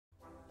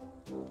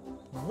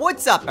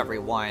What's up,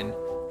 everyone?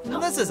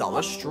 This is El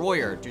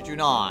Destroyer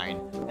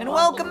 229, and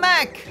welcome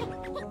back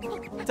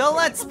to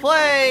Let's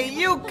Play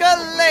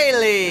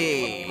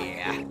Yooka-Laylee.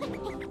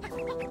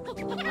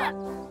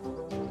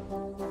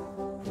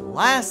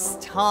 Last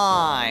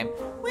time,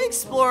 we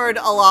explored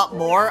a lot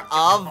more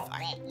of,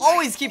 I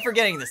always keep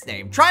forgetting this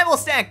name, Tribal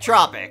Snack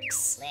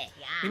Tropics.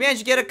 We managed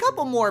to get a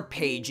couple more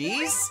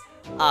pages,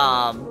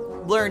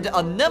 learned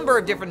a number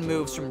of different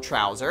moves from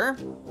Trouser,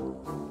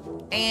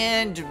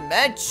 and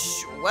met,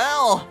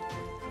 well,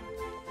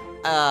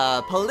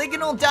 a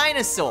polygonal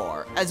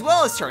dinosaur, as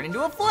well as turn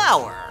into a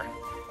flower.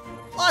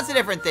 Lots of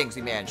different things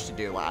we managed to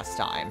do last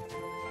time.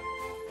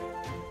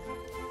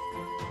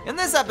 In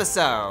this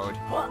episode,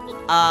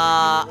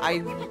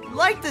 I'd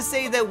like to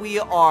say that we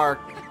are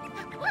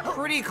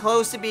pretty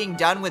close to being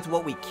done with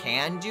what we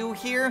can do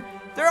here.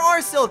 There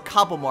are still a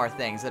couple more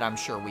things that I'm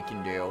sure we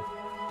can do.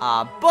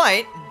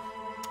 But,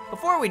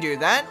 before we do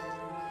that,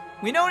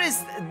 we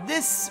noticed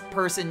this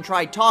person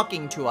tried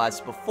talking to us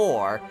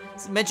before,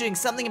 mentioning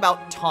something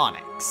about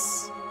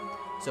tonics.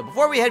 So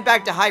before we head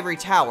back to Ivory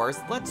Towers,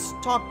 let's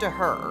talk to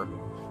her.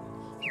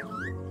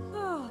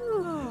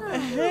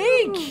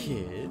 Hey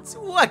kids,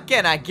 what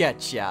can I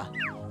get ya?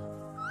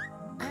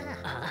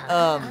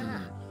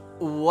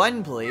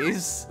 One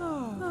please.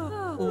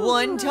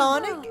 One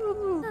tonic?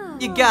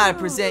 You gotta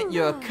present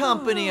your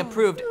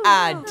company-approved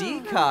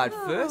ID card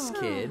first,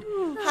 kid.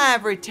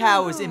 Ivory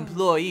Towers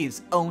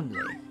employees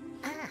only.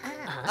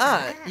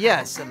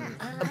 Yes,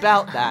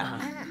 about that.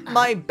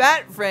 My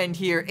bat friend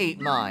here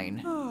ate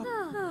mine.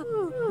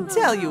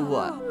 Tell you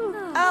what,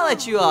 I'll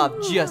let you off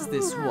just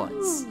this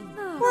once.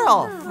 We're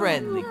all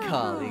friendly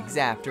colleagues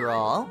after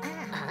all.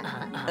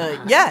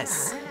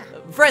 Yes,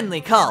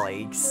 friendly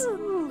colleagues.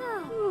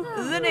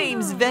 The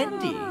name's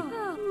Vendi.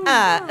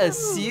 I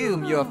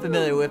assume you're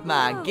familiar with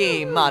my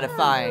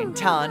game-modifying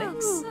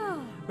tonics.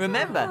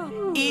 Remember,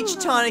 each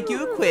tonic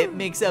you equip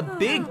makes a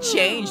big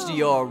change to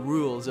your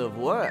rules of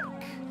work.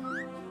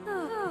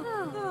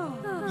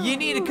 You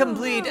need to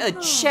complete a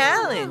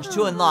challenge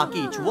to unlock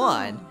each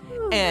one,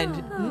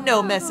 and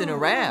no messing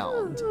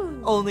around.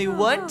 Only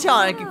one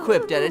tonic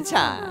equipped at a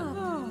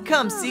time.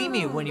 Come see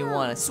me when you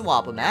want to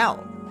swap them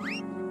out.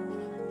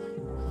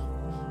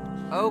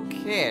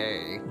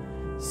 Okay,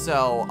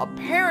 so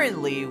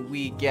apparently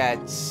we get...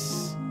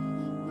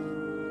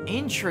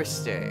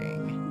 Interesting.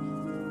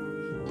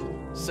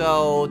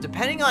 So,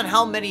 depending on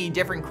how many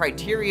different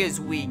criterias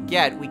we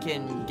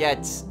can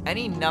get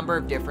any number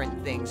of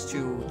different things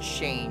to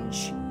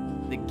change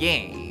the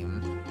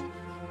game.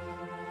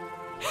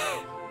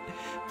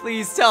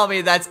 Please tell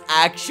me that's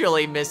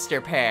actually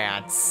Mr.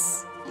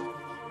 Pants.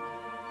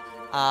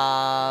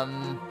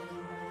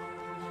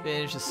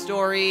 Finish the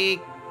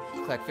story,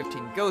 collect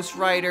 15 Ghost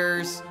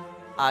Riders,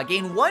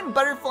 gain 1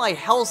 Butterfly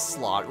Health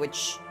slot,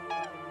 which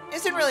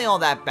isn't really all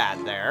that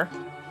bad there.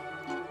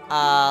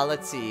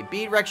 Let's see,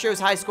 beat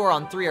Rexro's high score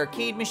on 3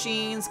 arcade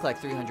machines,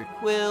 collect 300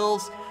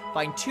 quills,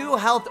 find 2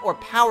 health or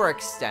power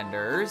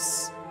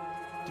extenders,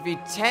 defeat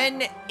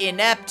 10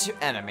 inept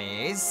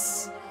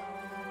enemies.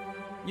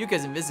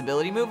 Yuka's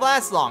invisibility move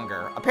lasts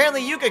longer.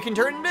 Apparently Yuka can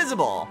turn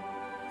invisible.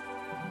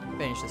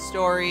 Finish the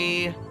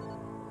story.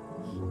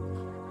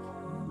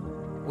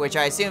 Which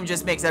I assume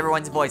just makes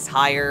everyone's voice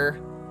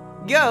higher.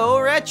 Go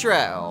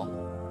Retro!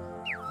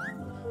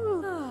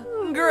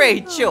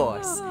 Great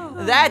choice.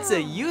 That's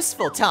a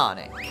useful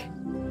tonic.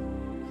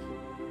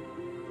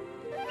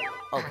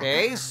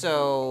 Okay,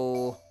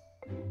 so...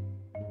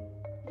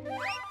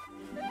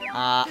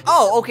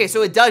 oh, okay,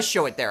 so it does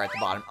show it there at the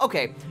bottom.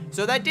 Okay,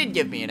 so that did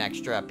give me an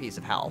extra piece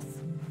of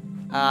health.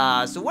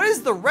 So what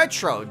does the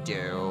Retro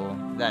do,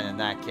 then, in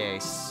that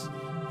case?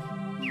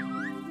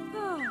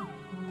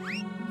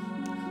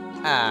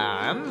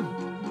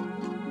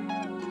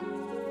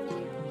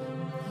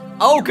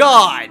 Oh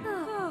god!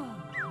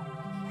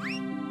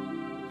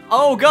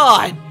 Oh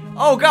god!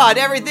 Oh god,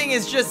 everything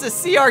is just a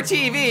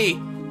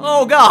CRTV!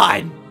 Oh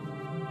god!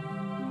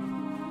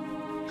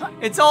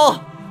 It's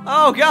all...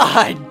 Oh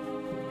god!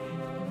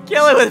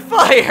 Kill it with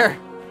fire!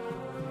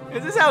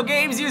 Is this how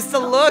games used to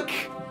look?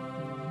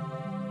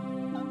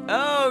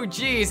 Oh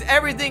jeez,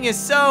 everything is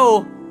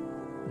so...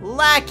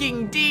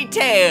 lacking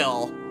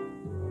detail!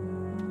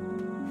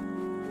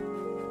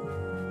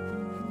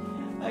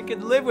 I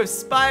could live with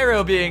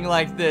Spyro being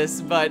like this,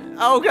 but...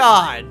 Oh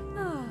god!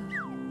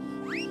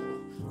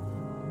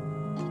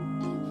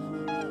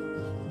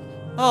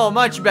 Oh,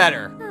 much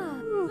better.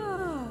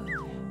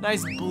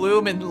 Nice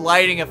bloom and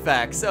lighting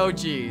effects. Oh,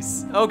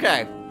 geez.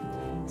 Okay.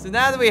 So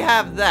now that we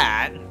have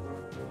that,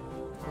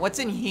 what's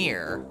in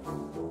here?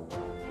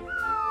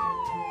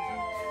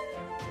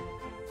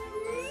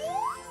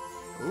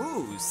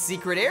 Ooh,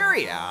 secret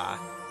area.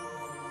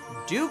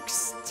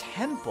 Duke's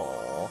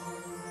Temple.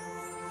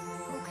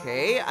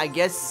 Okay, I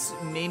guess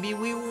maybe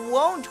we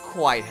won't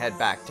quite head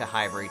back to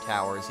Ivory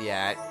Towers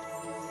yet.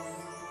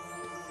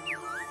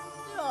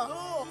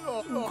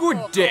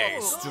 Good day,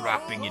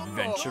 strapping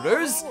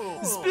adventurers.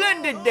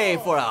 Splendid day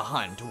for a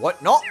hunt,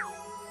 what not?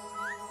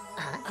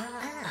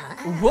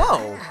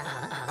 Whoa!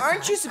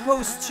 Aren't you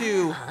supposed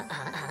to...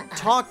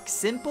 talk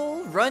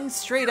simple, run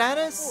straight at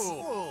us?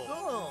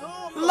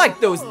 Like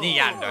those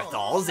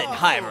Neanderthals in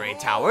Ivory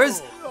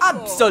Towers?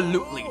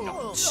 Absolutely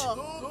not.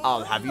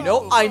 I'll have you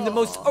know I'm the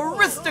most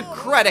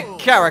aristocratic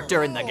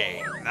character in the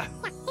game.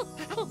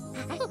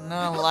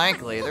 Not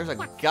likely. There's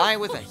a guy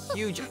with a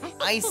huge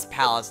ice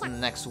palace in the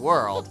next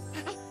world.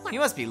 He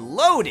must be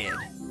loaded.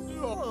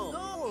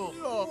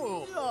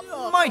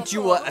 Might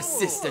you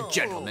assist a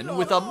gentleman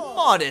with a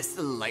modest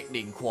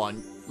lighting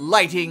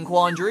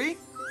quandary?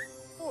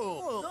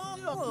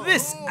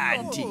 This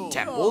antique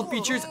temple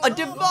features a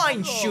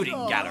divine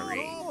shooting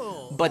gallery,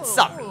 but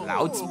some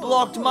louts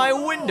blocked my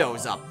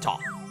windows up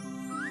top.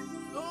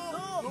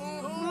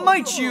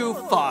 Might you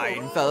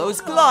fine fellows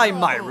climb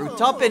my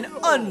rooftop and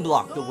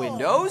unblock the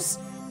windows?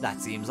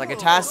 That seems like a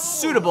task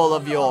suitable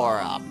of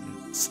your,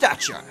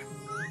 stature.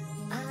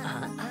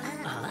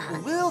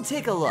 We'll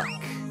take a look.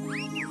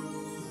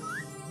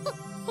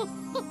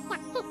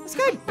 This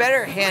guy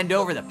better hand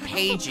over the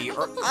pagey,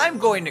 or I'm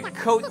going to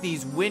coat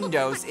these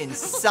windows in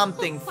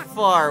something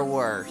far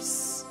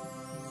worse.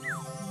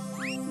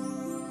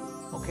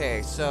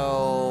 Okay,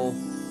 so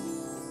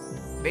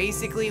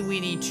basically we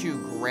need to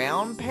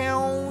ground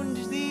pound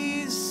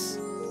these.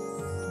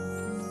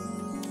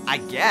 I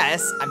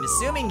guess. I'm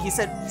assuming he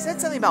said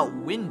something about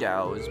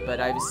windows,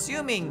 but I'm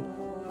assuming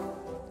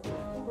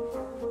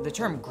the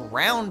term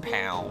ground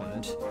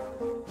pound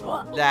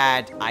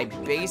that I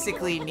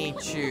basically need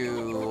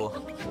to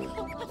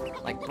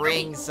like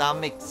bring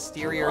some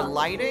exterior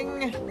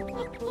lighting.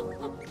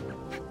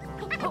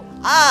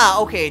 Ah,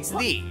 okay, it's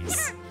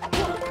these.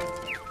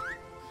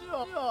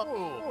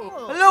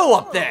 Hello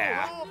up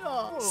there.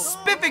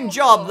 Spiffing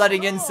job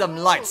letting in some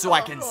light so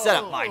I can set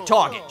up my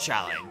target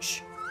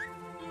challenge.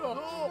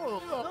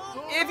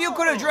 If you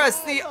could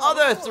address the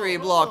other 3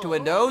 blocked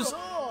windows,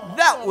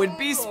 that would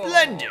be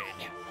splendid.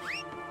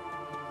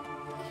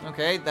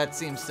 Okay, that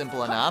seems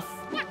simple enough.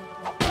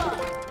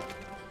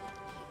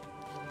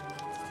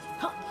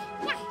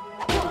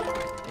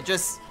 It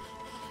just...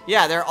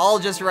 yeah, they're all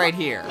just right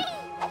here.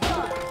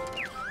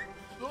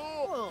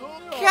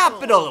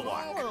 Capital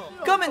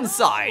work! Come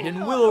inside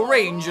and we'll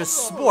arrange a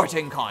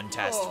sporting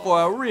contest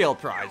for a real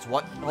prize.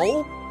 What?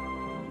 Oh?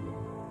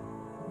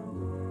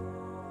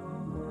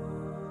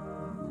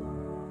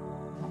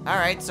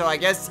 Alright, so I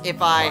guess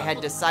if I had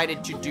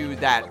decided to do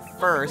that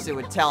first, it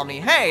would tell me,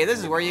 hey, this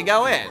is where you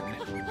go in.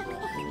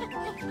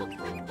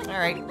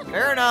 Alright,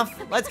 fair enough.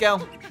 Let's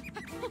go.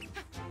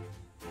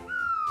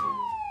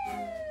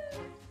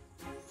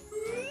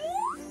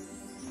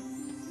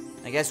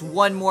 I guess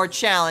one more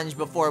challenge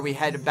before we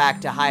head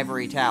back to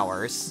Ivory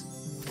Towers.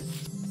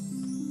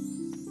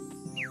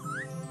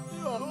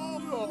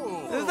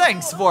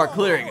 Thanks for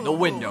clearing the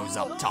windows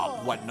up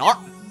top, whatnot.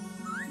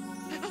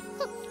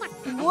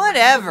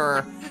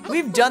 Whatever.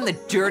 We've done the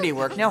dirty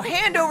work. Now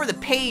hand over the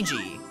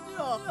pagey.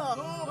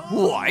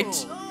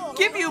 What?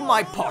 Give you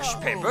my posh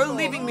paper,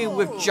 leaving me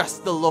with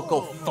just the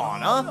local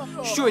fauna?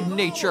 Should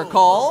nature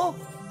call?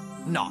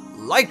 Not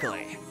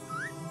likely.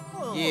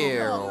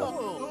 Ew.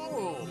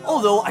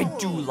 Although I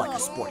do like a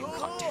sporting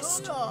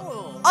contest.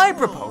 I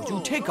propose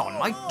you take on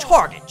my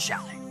target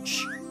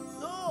challenge.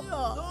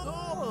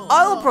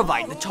 I'll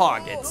provide the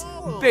targets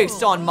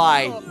based on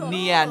my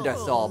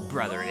Neanderthal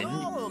brethren.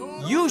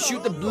 You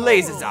shoot the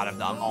blazes out of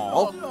them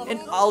all, and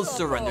I'll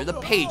surrender the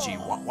pagey.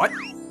 What?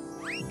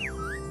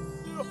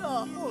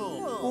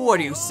 What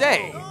do you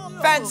say?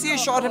 Fancy a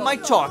shot at my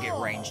target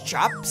range,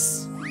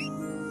 chaps?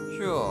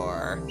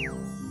 Sure.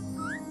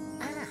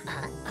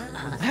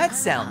 That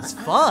sounds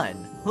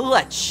fun.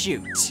 Let's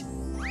shoot.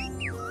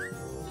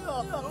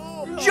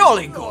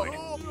 Jolly good.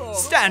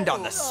 Stand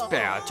on the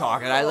spare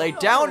target I laid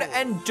down,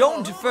 and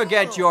don't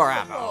forget your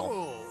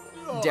ammo.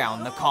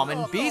 Down the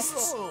common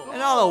beasts,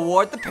 and I'll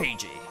award the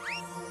pagey.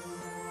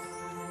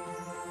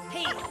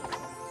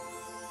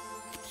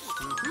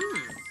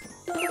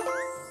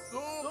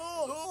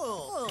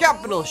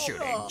 Capital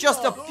shooting.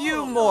 Just a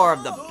few more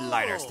of the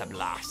blighters to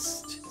blast.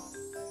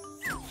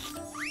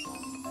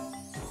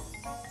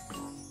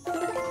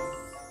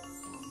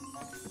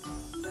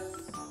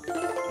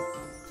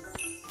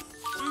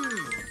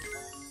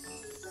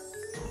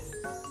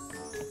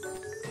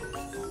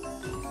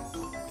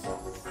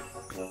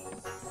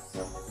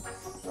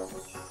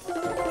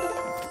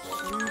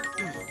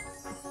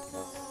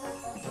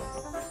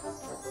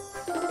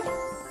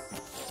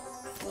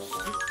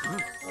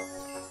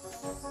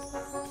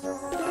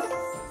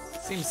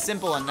 Seems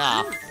simple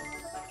enough.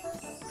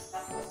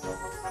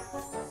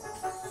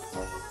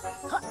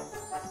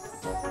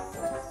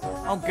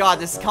 Oh god,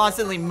 this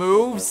constantly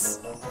moves.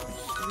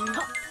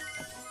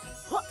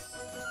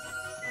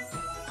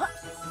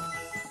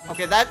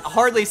 Okay, that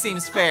hardly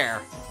seems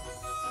fair.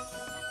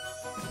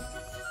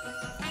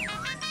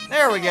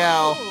 There we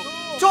go.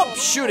 Top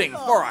shooting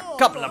for a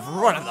couple of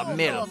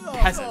run-of-the-mill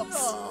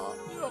peasants.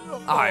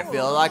 I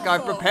feel like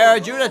I've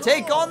prepared you to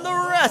take on the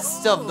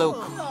rest of the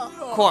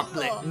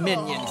corpulent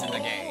minions in the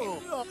game.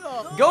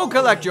 Go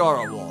collect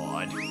your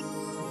reward.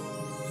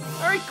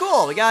 Alright,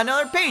 cool. We got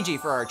another pagey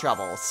for our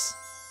troubles.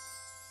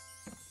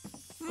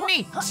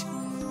 Neat.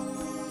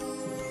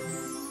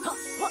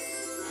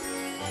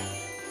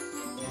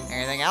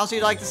 Anything else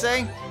you'd like to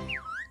say?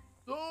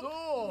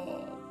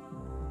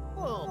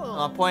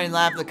 Oh, point and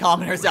laugh at the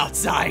commoners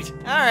outside.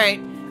 Alright.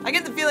 I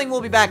get the feeling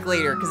we'll be back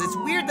later, because it's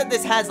weird that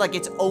this has, like,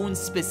 its own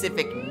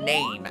specific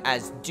name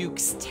as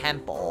Duke's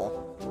Temple.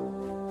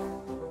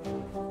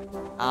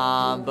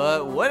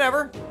 But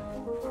whatever.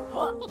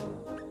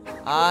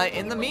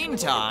 In the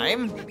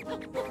meantime...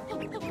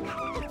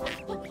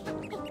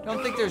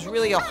 don't think there's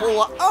really a whole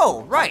lot...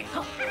 oh, right!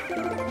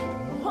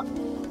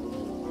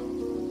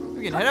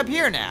 We can head up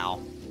here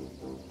now.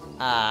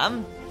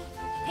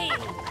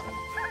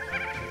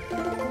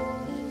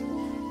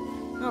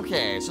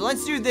 Okay, so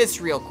let's do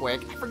this real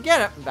quick. I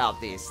forget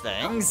about these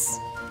things.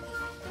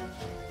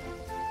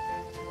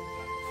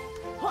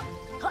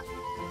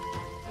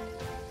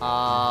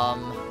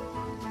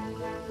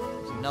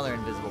 There's another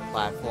invisible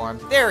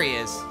platform. There he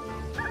is.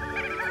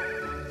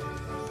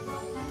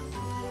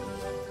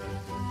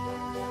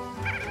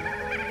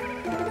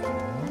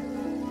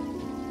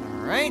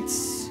 Alright.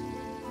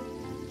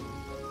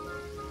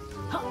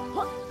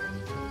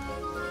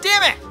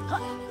 Damn it!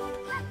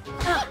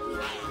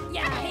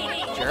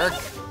 Jerk.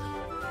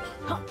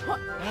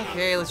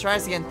 Okay, let's try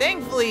this again.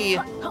 Thankfully,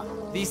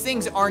 these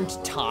things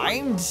aren't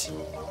timed.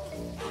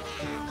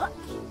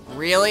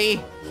 Really?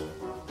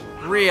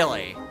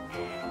 Really?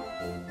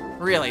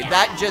 Really,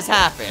 that just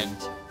happened.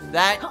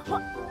 That...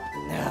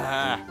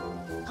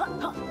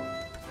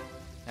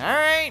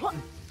 Alright.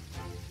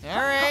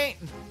 Alright.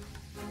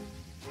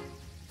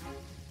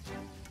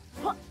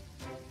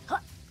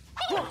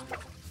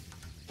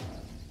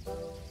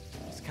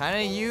 Just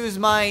kind of use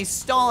my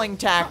stalling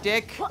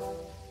tactic.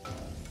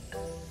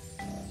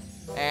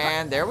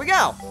 And there we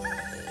go.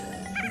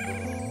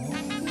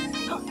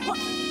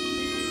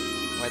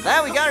 With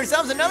that, we got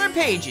ourselves another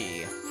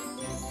pagey.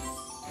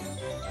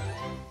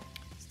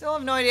 Still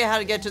have no idea how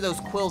to get to those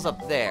quills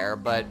up there,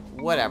 but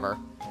whatever.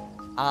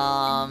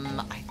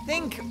 I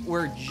think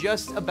we're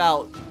just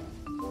about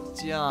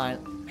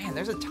done. Man,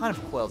 there's a ton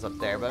of quills up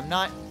there, but I'm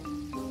not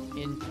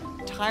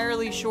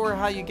entirely sure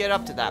how you get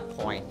up to that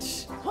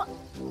point.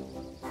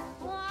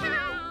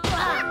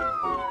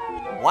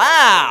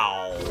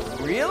 Wow!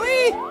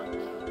 Really?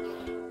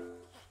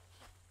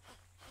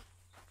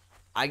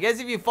 I guess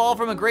if you fall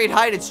from a great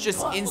height, it's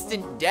just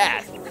instant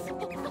death.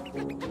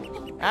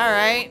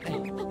 Alright,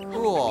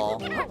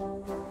 cool.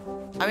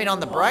 I mean,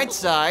 on the bright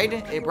side,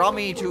 it brought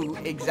me to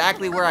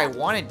exactly where I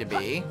wanted to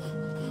be.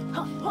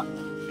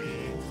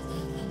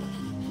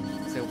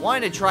 So I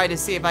wanted to try to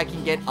see if I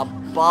can get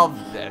above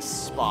this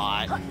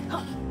spot.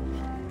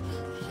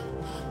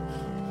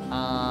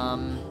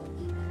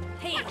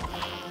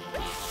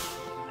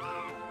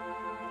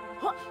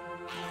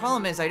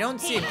 Problem is, I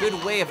don't see a good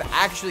way of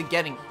actually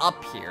getting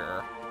up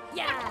here.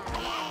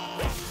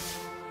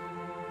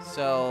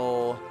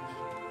 So,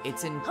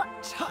 it's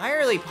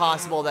entirely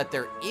possible that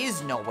there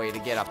is no way to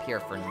get up here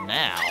for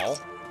now.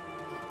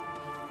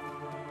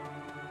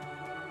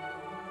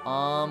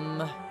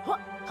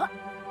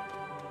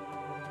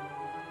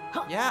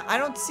 Yeah, I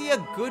don't see a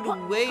good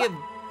way of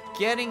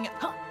getting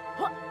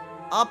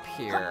up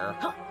here.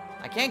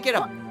 I can't get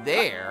up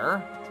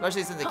there,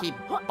 especially since I keep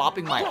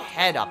bopping my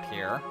head up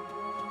here.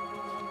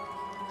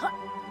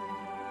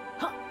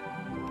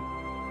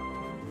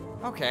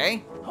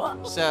 Okay,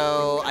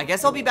 so I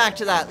guess I'll be back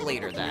to that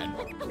later then.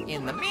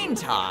 In the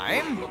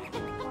meantime,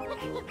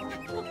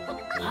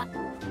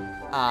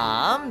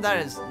 that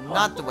is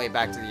not the way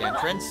back to the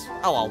entrance.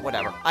 Oh well,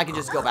 whatever. I can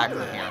just go back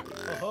from here.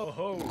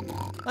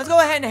 Let's go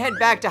ahead and head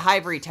back to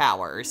Ivory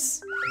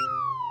Towers.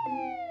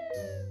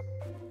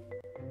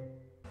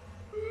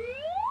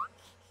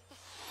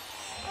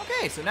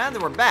 Okay, so now that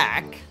we're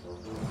back,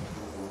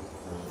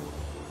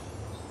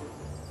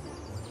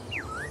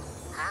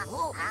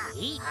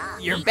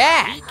 you're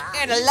back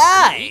and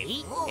alive.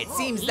 It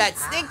seems that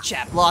snake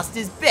chap lost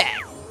his bet.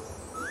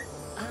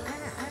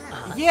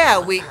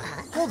 Yeah,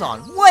 hold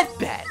on, what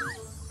bet?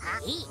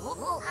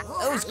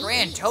 Those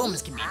grand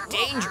tomes can be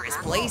dangerous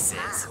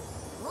places.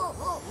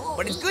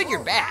 But it's good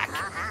you're back.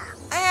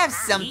 I have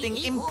something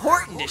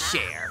important to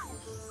share.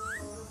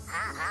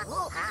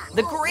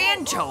 The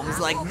grand tomes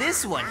like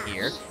this one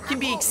here can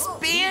be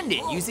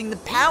expanded using the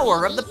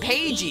power of the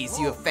pages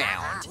you have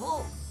found.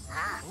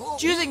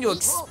 Choosing to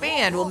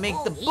expand will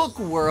make the book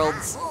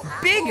worlds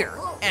bigger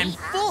and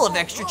full of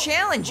extra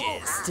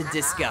challenges to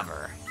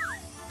discover.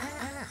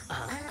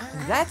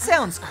 That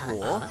sounds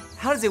cool.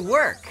 How does it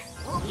work?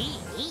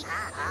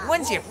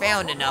 Once you've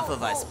found enough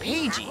of us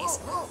pages,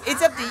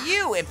 it's up to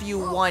you if you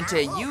want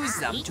to use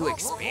them to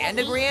expand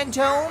a grand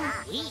tome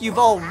you've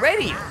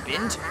already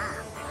opened,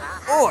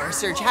 or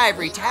search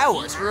Ivory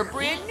Towers for a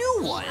brand new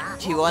one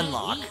to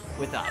unlock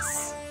with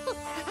us.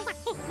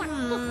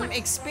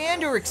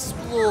 Expand or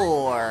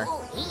explore?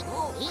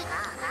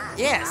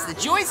 Yes, the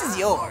choice is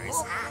yours,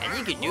 and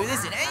you can do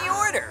this in any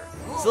order,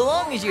 so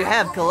long as you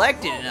have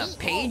collected enough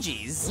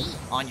pages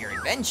on your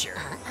adventure.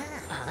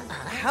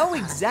 How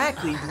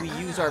exactly do we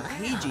use our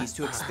pages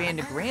to expand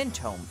a grand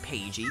tome,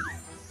 pagey?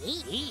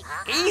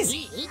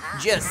 Easy!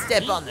 Just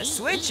step on the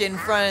switch in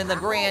front of the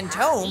grand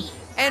tome,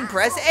 and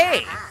press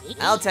A.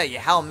 I'll tell you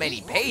how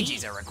many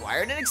pages are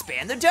required and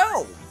expand the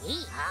tome.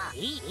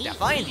 To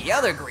find the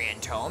other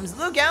grand tomes,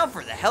 look out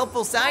for the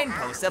helpful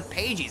signposts of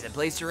pages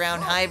placed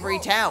around ivory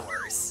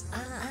towers.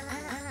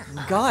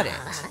 Got it.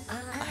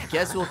 I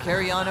guess we'll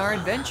carry on our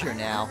adventure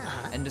now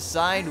and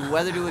decide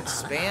whether to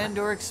expand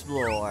or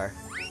explore.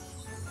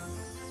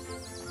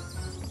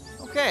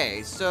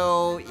 Okay,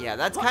 so yeah,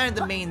 that's kind of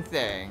the main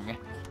thing,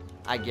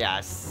 I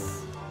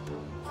guess.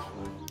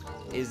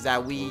 Is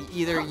that we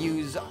either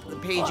use the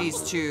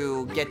pages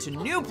to get to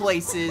new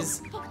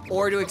places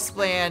or to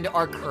expand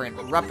our current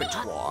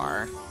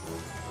repertoire.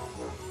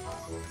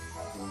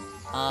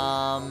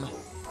 I'm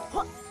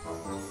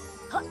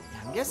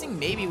guessing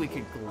maybe we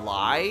could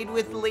glide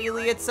with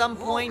Laylee at some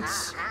point.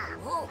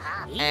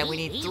 And we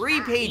need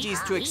 3 pages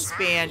to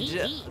expand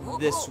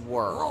this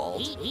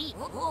world.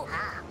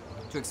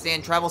 To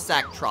expand Travel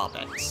Stack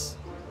Tropics.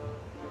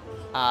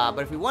 But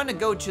if we want to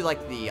go to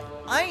like the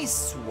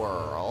ice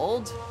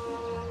world...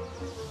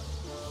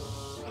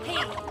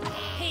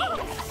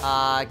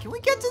 can we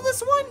get to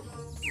this one?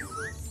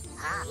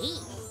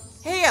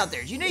 Hey out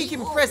there, do you know you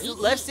can press the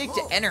left stick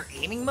to enter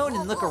aiming mode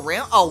and look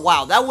around? Oh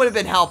wow, that would have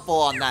been helpful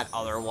on that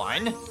other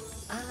one.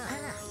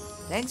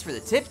 Thanks for the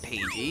tip,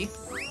 Pagey.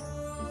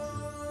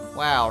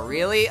 Wow,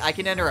 really? I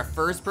can enter a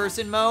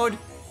first-person mode?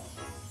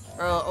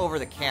 Over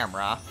the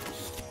camera.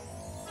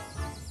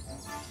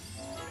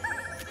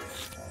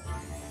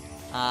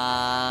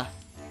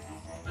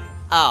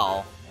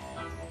 Oh.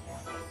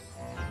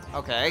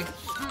 Okay.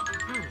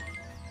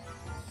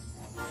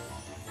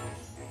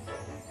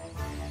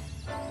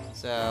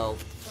 So,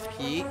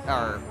 wait.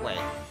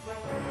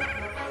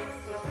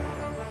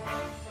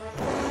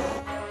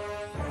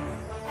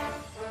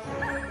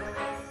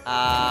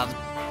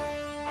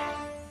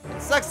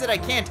 It sucks that I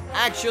can't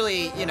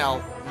actually, you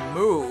know,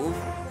 move.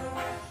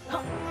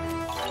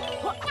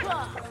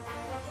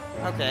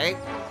 Okay.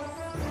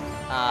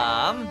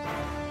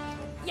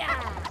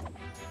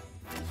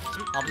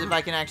 I'll see if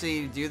I can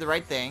actually do the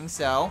right thing,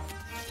 so.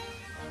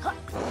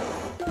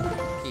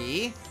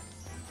 P.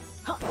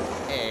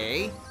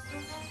 A.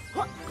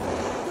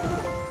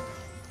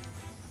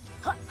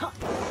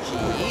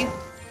 G.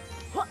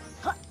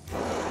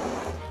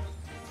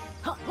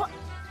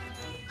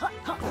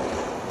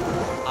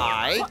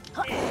 I.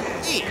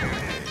 E.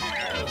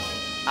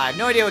 I have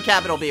no idea what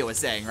capital B was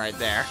saying right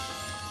there.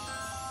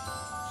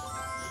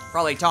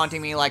 Probably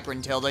taunting me like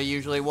Gruntilda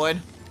usually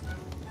would.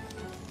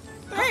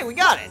 But hey, we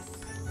got it.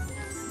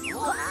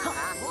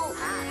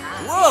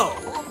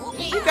 Whoa!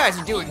 You guys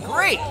are doing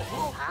great!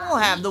 We'll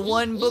have the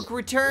one book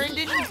returned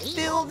and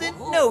filled in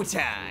no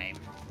time.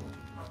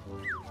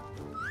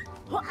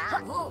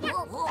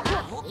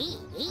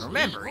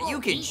 Remember, you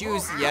can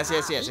choose yes,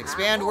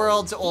 expand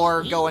worlds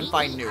or go and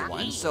find new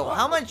ones. So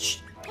how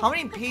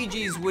many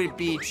pages would it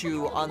be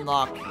to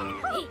unlock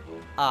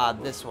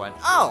this one?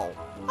 Oh,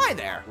 hi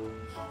there.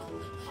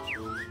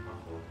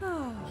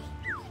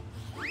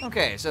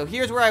 Okay, so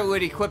here's where I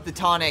would equip the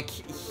tonic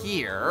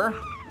here.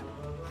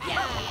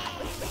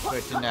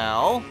 Good to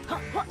know.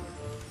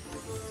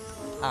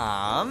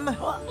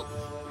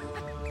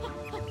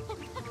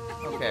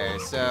 Okay,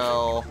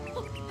 so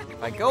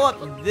if I go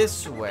up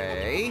this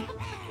way,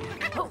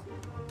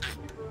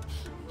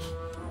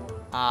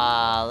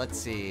 let's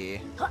see.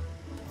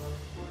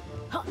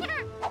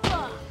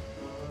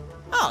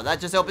 Oh, that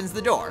just opens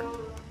the door.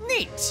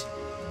 Neat.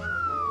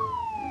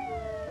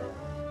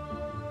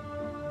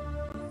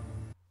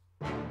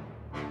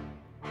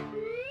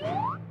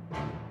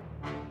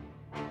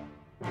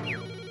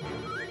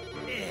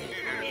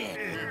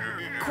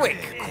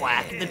 Quick,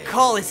 Quack, the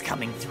call is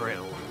coming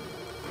through.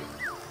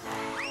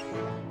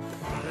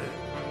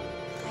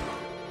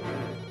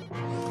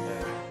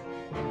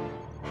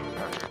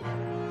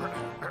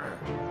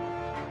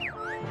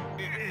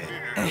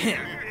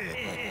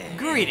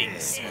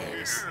 Greetings,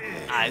 sirs.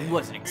 I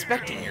wasn't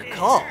expecting your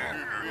call.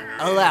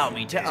 Allow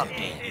me to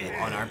update you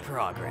on our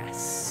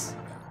progress.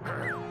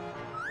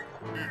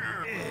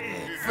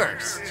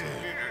 First,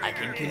 I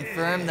can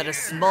confirm that a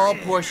small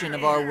portion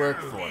of our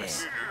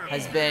workforce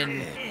has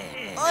been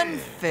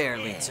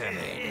unfairly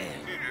terminated.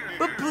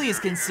 But please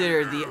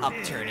consider the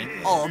upturn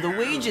in all the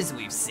wages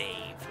we've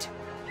saved.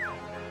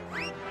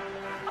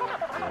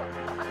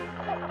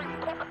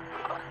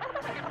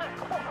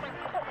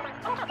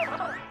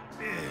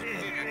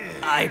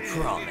 I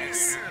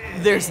promise,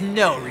 there's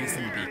no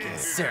reason to be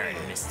concerned,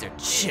 Mr.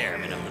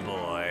 Chairman of the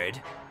Board.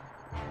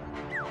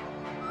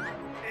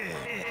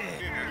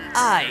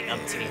 I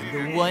obtained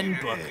the one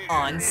book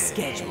on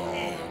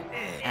schedule,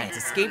 and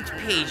escaped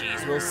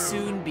pages will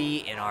soon be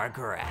in our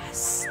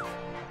grasp.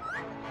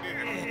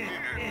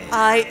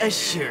 I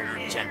assure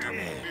you,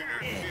 gentlemen,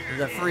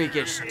 the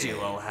freakish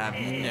duo have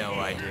no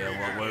idea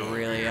what we're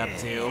really up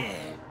to.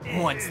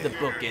 Once the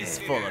book is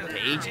full of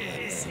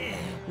pages,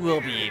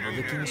 we'll be able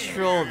to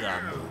control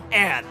them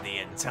and the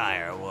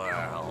entire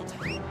world.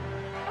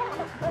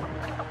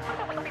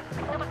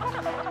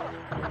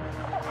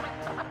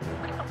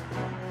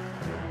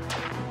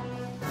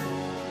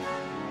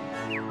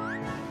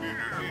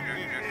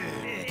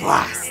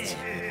 Blast!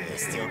 The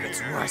still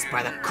gets worse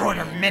by the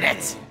quarter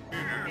minute.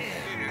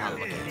 Not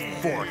looking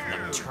forward to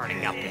them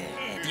turning up in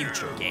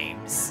future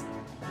games.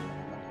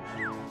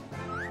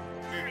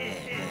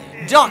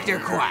 Dr.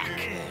 Quack,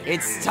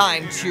 it's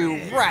time to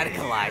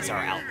radicalize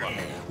our outlook.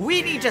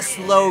 We need to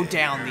slow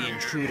down the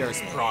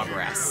intruder's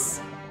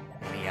progress.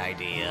 Any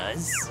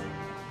ideas?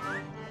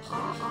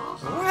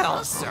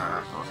 Well,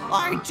 sir,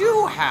 I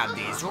do have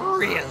these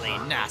really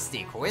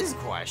nasty quiz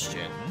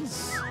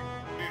questions.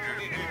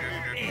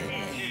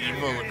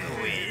 Evil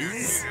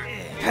quiz?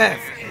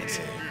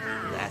 Perfect.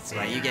 That's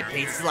why you get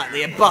paid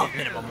slightly above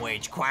minimum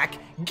wage, Quack.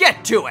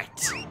 Get to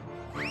it!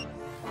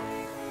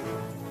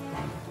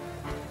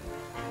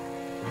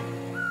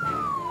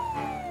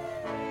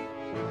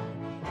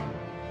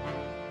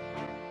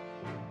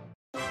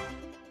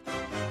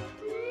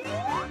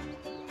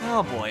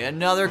 Oh boy,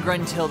 another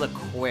Gruntilda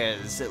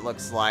quiz, it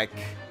looks like.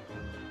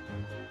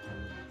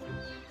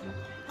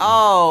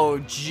 Oh,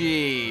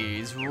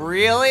 jeez,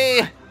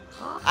 really?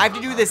 I have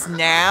to do this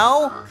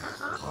now?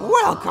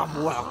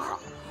 Welcome, welcome.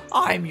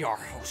 I'm your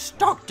host,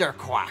 Dr.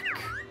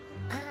 Quack.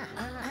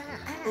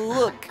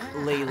 Look,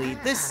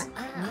 Laylee,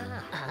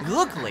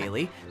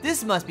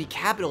 this must be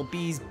Capital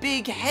B's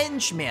Big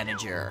Hench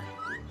Manager.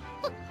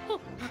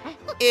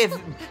 If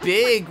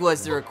big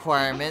was the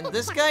requirement,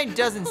 this guy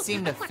doesn't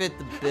seem to fit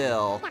the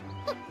bill.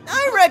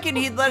 I reckon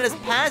he'd let us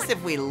pass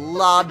if we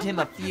lobbed him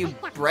a few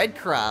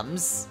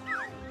breadcrumbs.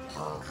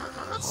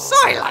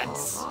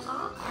 Silence!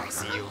 I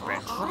see you've been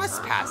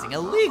trespassing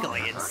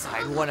illegally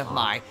inside one of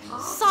my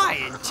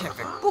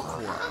scientific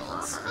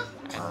bookworms.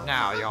 And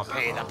now you'll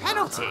pay the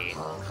penalty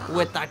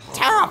with the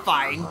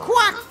terrifying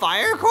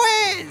Quackfire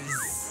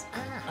quiz!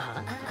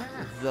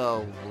 The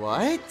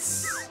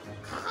what?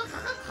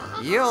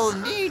 You'll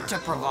need to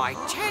provide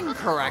 10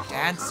 correct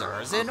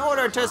answers in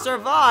order to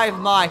survive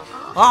my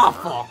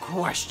awful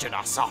question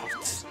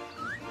assault.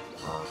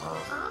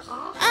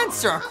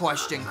 Answer a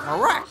question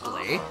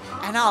correctly,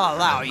 and I'll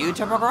allow you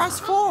to progress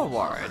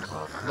forward.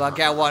 But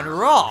get one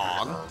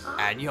wrong,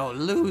 and you'll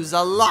lose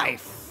a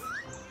life.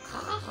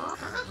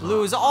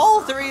 Lose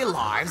all 3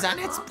 lives, and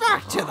it's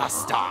back to the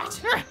start.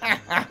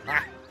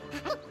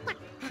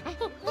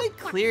 We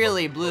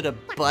clearly blew the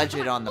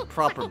budget on the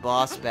proper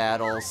boss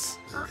battles.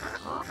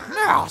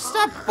 Now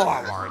step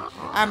forward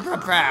and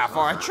prepare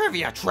for a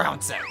trivia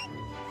trouncing.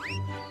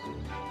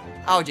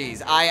 Oh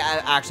geez, I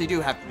actually do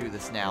have to do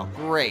this now.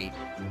 Great.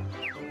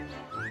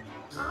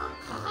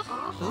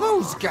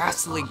 Those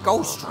ghastly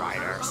Ghost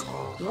Riders.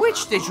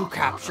 Which did you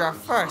capture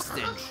first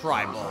in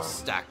Tribal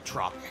Stack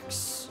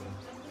Tropics?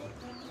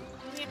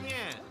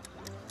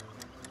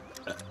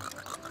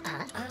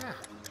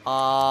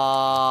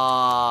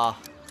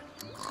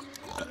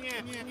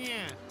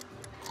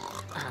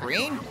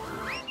 Green?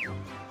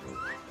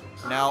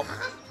 Nope.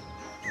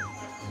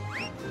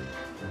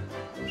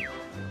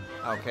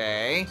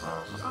 Okay.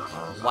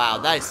 Wow,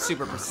 that is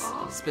super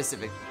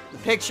specific. The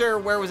picture,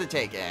 where was it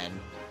taken?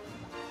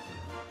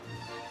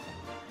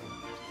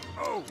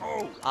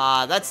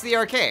 That's the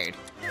arcade.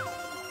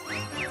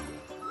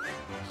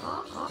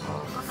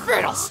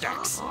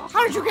 Fiddlesticks!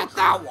 How did you get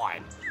that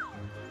one?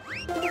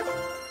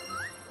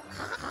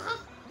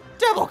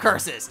 Double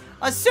curses!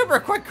 A super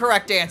quick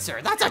correct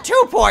answer! That's a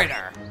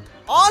 2-pointer!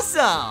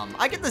 Awesome!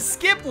 I get to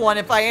skip one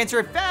if I answer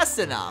it fast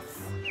enough.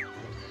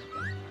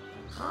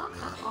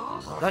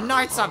 The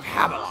Knights of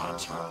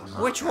Hamelot.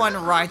 Which one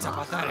rides a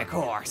pathetic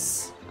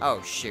horse?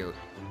 Oh, shoot.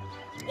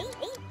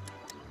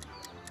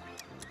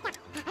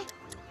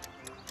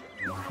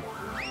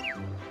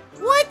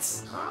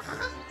 What?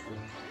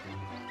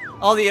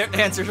 All the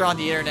answers are on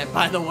the internet,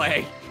 by the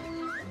way.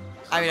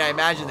 I mean, I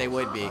imagine they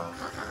would be.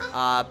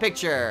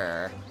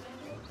 Picture.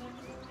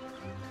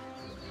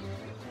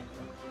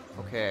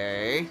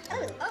 Okay.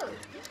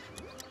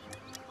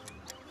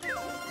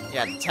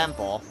 Yeah, the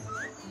temple.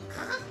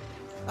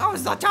 That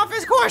was the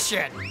toughest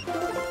question!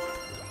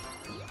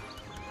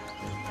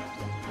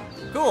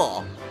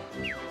 Cool.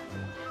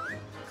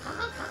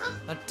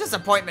 The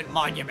Disappointment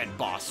Monument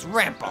boss,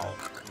 Rampo.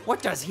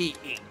 What does he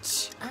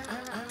eat?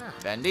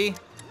 Vendy?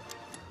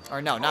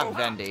 Or no, not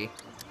Vendy.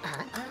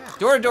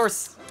 Door-to-door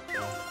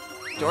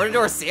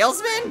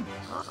salesman?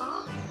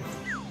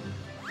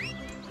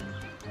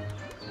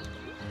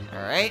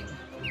 Alright.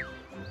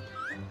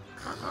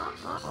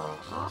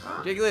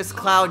 Ridiculous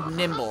Cloud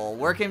Nimble.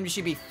 Where can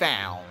she be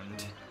found?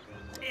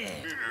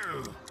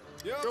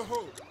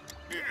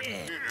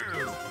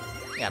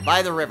 Yeah,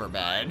 by the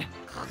riverbed.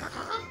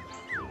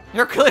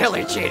 You're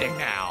clearly cheating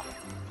now.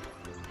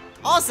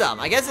 Awesome.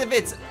 I guess if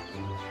it's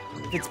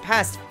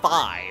past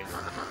 5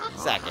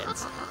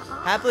 seconds.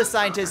 Hapless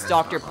scientist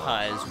Dr.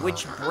 Puzz.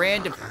 Which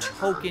brand of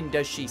token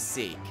does she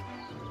seek?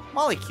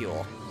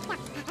 Molecule.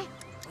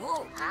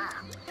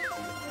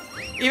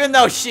 Even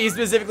though she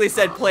specifically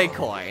said play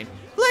coin.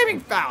 Flaming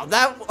Foul.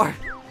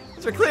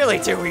 Those are clearly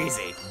too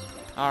easy.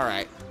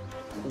 Alright.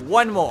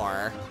 One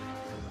more.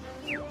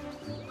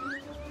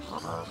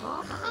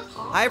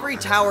 Ivory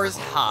Tower's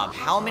hub.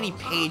 How many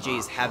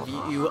pages have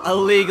you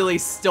illegally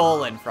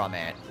stolen from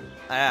it?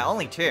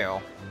 Only 2.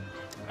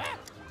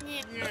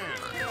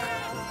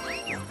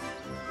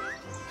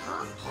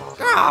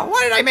 Ah,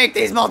 why did I make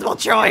these multiple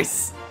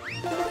choice?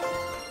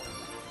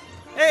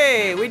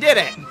 Hey, we did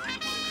it!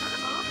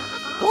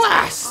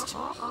 Blast!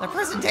 The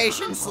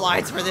presentation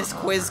slides for this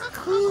quiz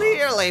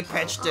clearly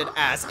pitched it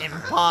as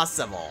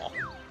impossible.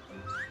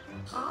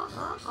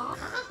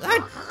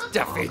 That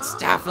defeat's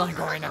definitely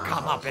going to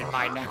come up in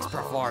my next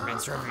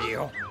performance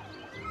review.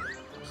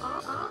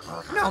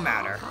 No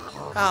matter.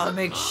 I'll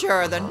make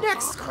sure the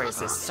next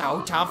quiz is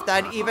so tough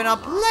that even a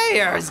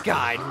player's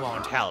guide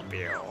won't help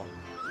you.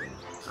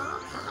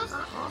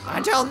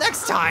 Until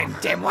next time,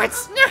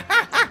 dimwits!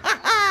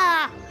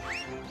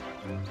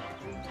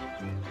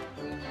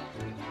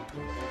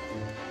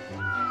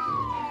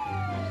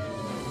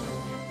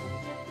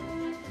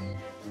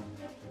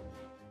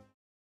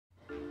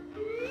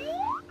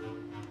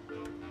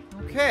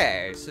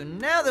 Okay, so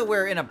now that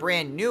we're in a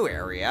brand new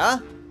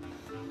area...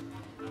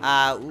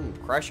 ooh,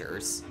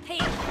 crushers. Hey.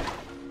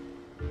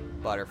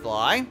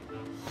 Butterfly.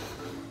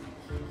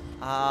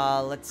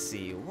 Let's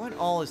see, what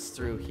all is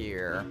through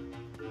here?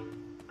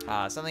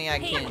 Something I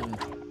can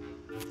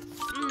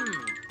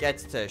get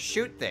to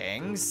shoot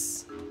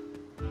things.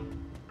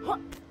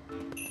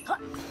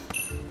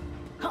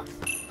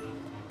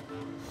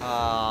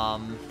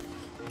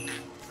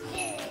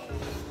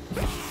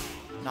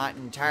 Not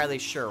entirely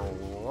sure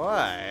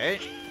what.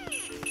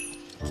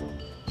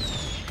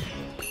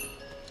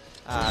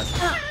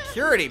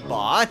 Security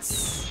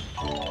bots.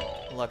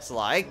 Looks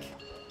like.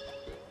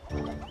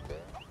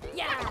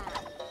 Yeah.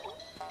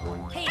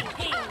 Hey,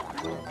 hey.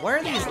 Where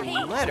are these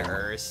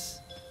letters?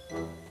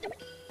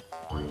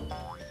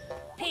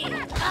 Hey.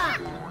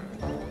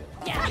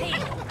 Yeah, hey.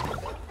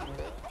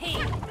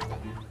 Hey.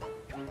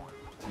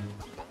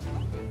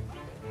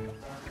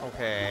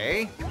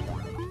 Okay.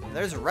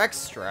 There's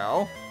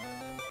Rextro.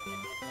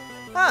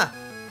 Huh.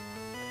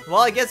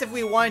 Well, I guess if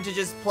we wanted to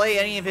just play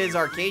any of his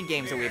arcade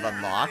games that we've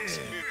unlocked.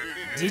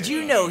 Did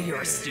you know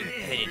your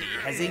stupidity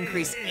has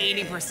increased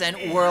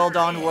 80% world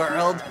on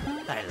world?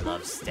 I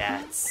love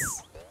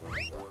stats.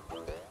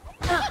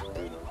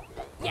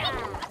 Yeah.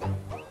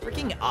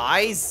 Freaking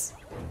eyes.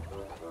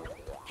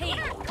 Hey.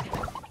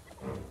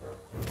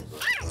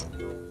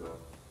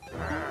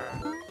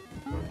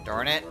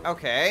 Darn it.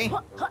 Okay.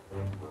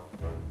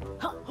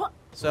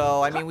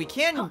 So, I mean, we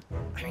can...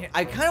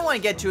 I kind of want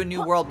to get to a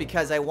new world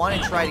because I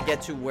want to try to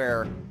get to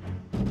where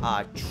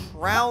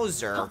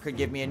Trouser could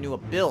give me a new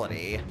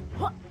ability.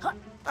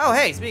 Oh,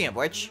 hey, speaking of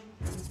which.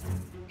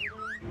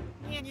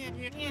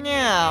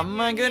 Yeah,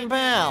 my good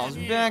pals,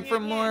 back for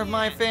more of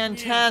my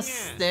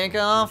fantastic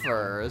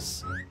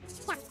offers.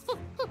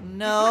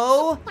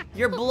 No,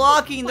 you're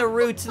blocking the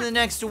route to the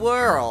next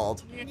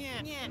world.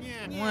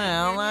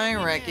 Well, I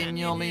reckon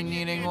you'll be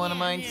needing one of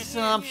my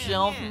top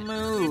shelf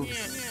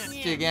moves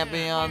to get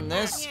beyond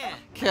this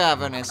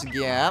cavernous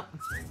gap.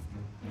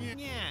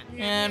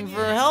 And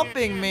for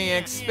helping me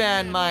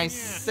expand my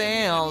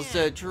sails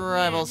to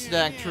Tribal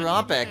Stack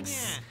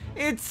Tropics,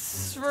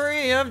 it's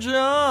free of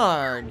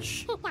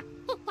charge.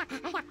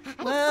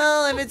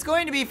 Well, if it's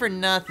going to be for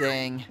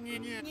nothing,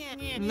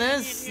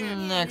 this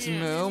next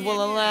move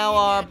will allow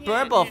our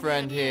purple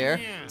friend here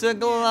to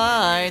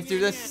glide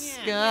through the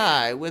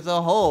sky with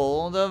a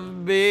hold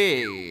of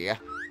B.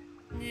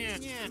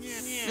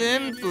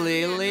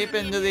 Simply leap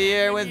into the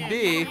air with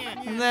B,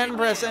 then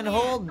press and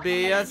hold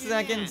B a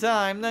second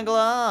time to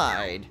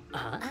glide.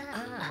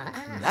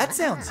 That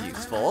sounds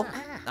useful.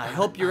 I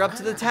hope you're up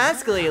to the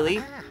task,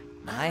 Laylee.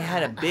 I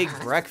had a big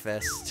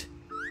breakfast.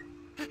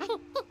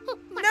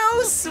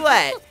 No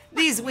sweat!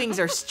 These wings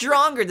are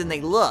stronger than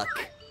they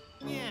look.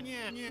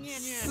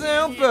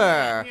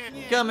 Super!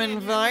 Come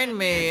and find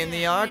me in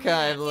the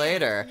archive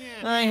later.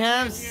 I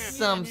have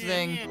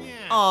something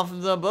off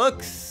the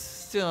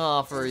books to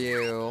offer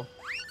you.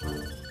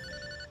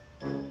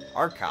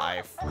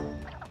 Archive.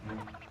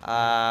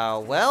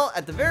 Well,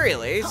 at the very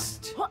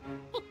least...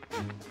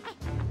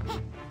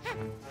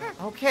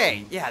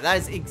 Okay, yeah, that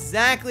is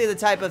exactly the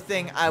type of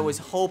thing I was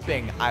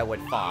hoping I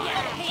would find.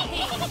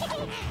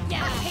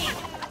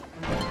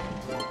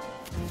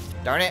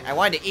 Darn it, I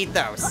wanted to eat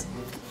those.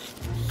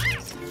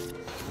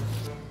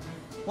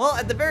 Well,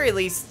 at the very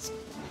least,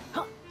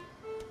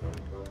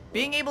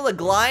 being able to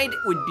glide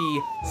would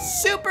be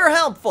super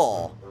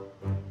helpful.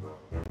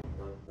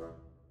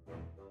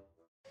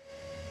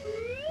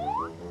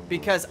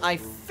 Because I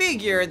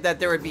figured that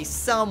there would be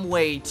some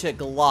way to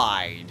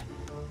glide.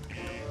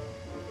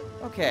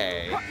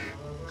 Okay.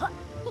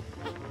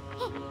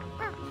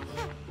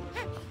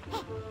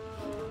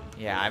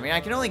 Yeah, I mean, I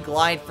can only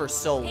glide for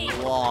so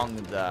long,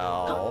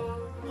 though.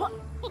 What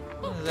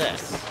is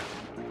this?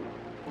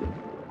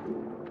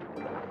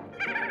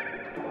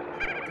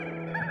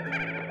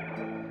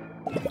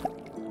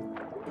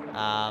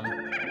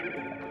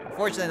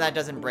 Unfortunately, that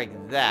doesn't break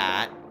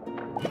that.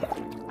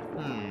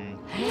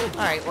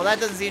 Alright, well, that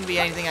doesn't seem to be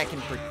anything I can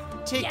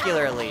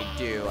particularly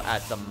do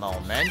at the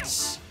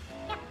moment.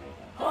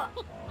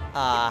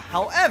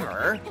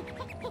 However,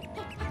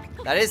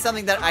 that is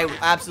something that I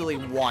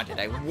absolutely wanted.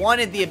 I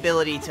wanted the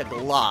ability to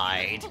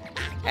glide.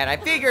 And I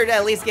figured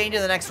at least getting to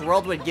the next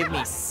world would give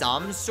me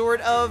some sort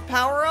of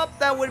power-up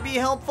that would be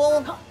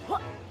helpful.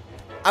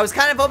 I was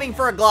kind of hoping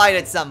for a glide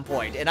at some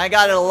point, and I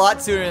got it a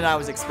lot sooner than I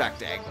was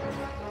expecting.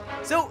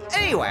 So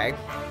anyway,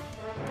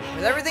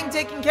 with everything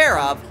taken care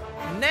of,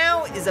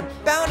 now is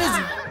about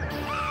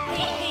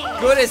as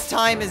good as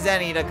time as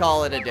any to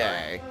call it a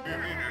day.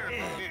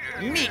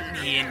 Meet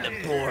me in the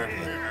portal.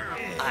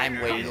 I'm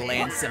waiting to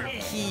land some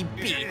key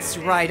beats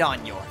right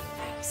on your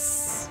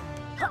face.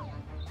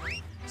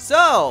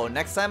 So,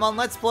 next time on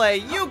Let's Play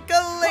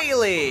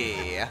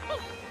Yooka-Laylee,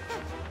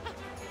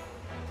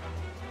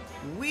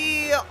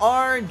 we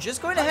are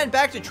just going to head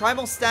back to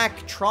Tribal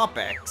Stack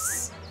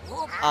Tropics.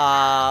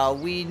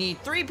 We need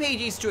 3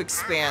 pages to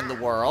expand the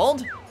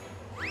world.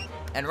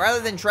 And rather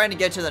than trying to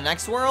get to the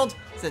next world,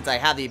 since I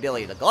have the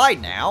ability to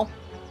glide now,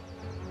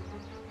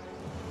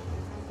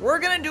 we're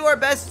gonna do our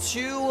best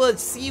to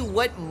see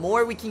what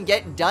more we can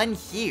get done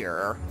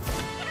here.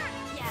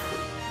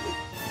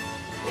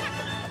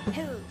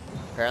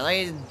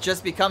 Apparently, it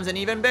just becomes an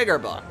even bigger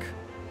book.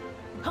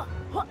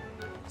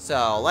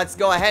 So, let's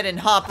go ahead and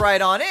hop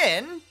right on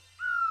in.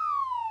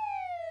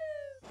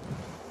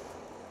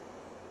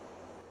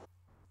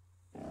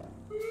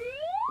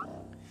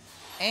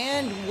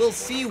 And we'll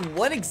see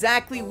what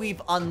exactly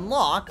we've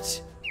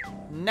unlocked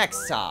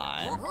next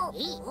time.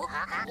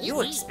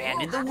 You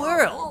expanded the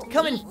world.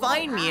 Come and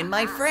find me and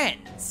my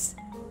friends.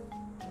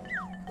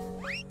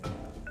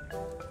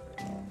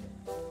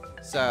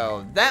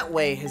 So that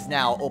way has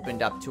now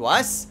opened up to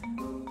us.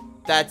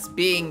 That's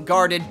being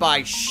guarded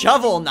by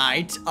Shovel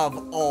Knight,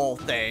 of all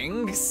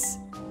things.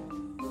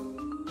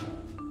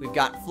 We've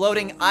got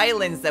floating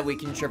islands that we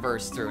can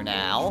traverse through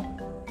now.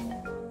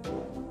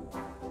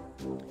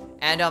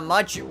 And a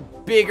much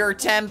bigger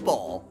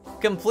temple,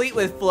 complete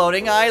with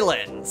floating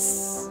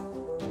islands.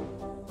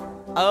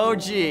 Oh,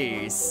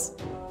 jeez.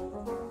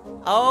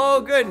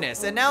 Oh,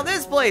 goodness. And now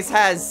this place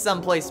has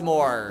someplace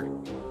more.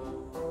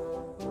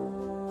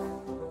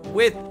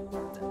 With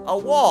a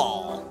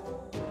wall.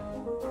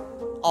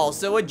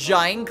 Also a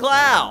giant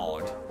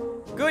cloud.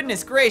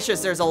 Goodness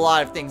gracious, there's a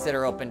lot of things that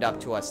are opened up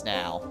to us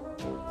now.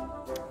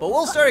 But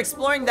we'll start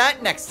exploring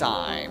that next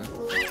time.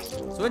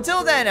 So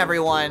until then,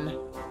 everyone,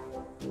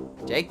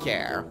 take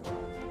care.